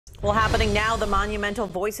Well, happening now, the Monumental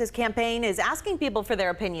Voices campaign is asking people for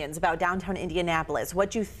their opinions about downtown Indianapolis,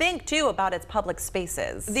 what you think, too, about its public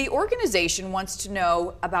spaces. The organization wants to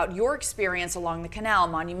know about your experience along the canal,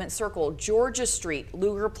 Monument Circle, Georgia Street,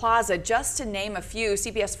 Lugar Plaza, just to name a few.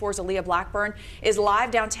 CBS 4's Aaliyah Blackburn is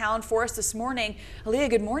live downtown for us this morning.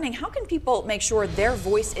 Aaliyah, good morning. How can people make sure their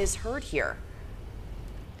voice is heard here?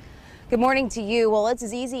 Good morning to you. Well, it's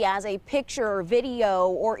as easy as a picture, video,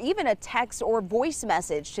 or even a text or voice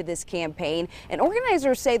message to this campaign. And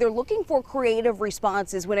organizers say they're looking for creative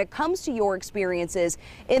responses when it comes to your experiences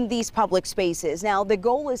in these public spaces. Now, the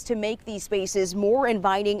goal is to make these spaces more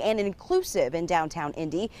inviting and inclusive in downtown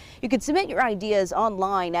Indy. You can submit your ideas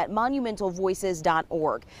online at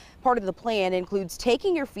monumentalvoices.org. Part of the plan includes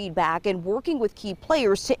taking your feedback and working with key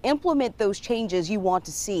players to implement those changes you want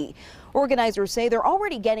to see. Organizers say they're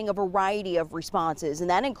already getting a variety of responses, and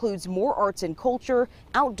that includes more arts and culture,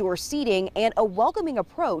 outdoor seating, and a welcoming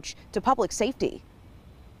approach to public safety.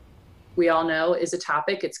 We all know is a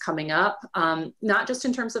topic. It's coming up, not just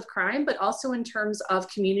in terms of crime, but also in terms of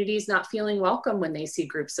communities not feeling welcome when they see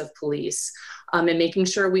groups of police, and making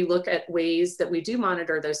sure we look at ways that we do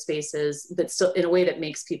monitor those spaces, but still in a way that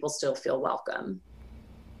makes people still feel welcome.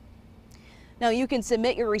 Now, you can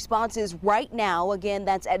submit your responses right now. Again,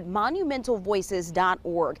 that's at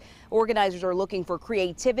monumentalvoices.org. Organizers are looking for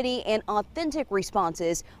creativity and authentic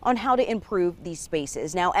responses on how to improve these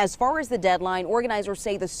spaces. Now, as far as the deadline, organizers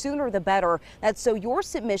say the sooner the better. That's so your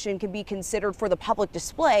submission can be considered for the public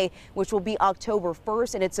display, which will be October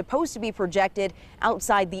 1st, and it's supposed to be projected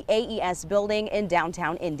outside the AES building in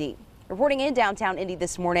downtown Indy. Reporting in downtown Indy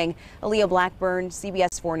this morning, Aaliyah Blackburn,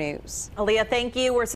 CBS 4 News. Aaliyah, thank you. We're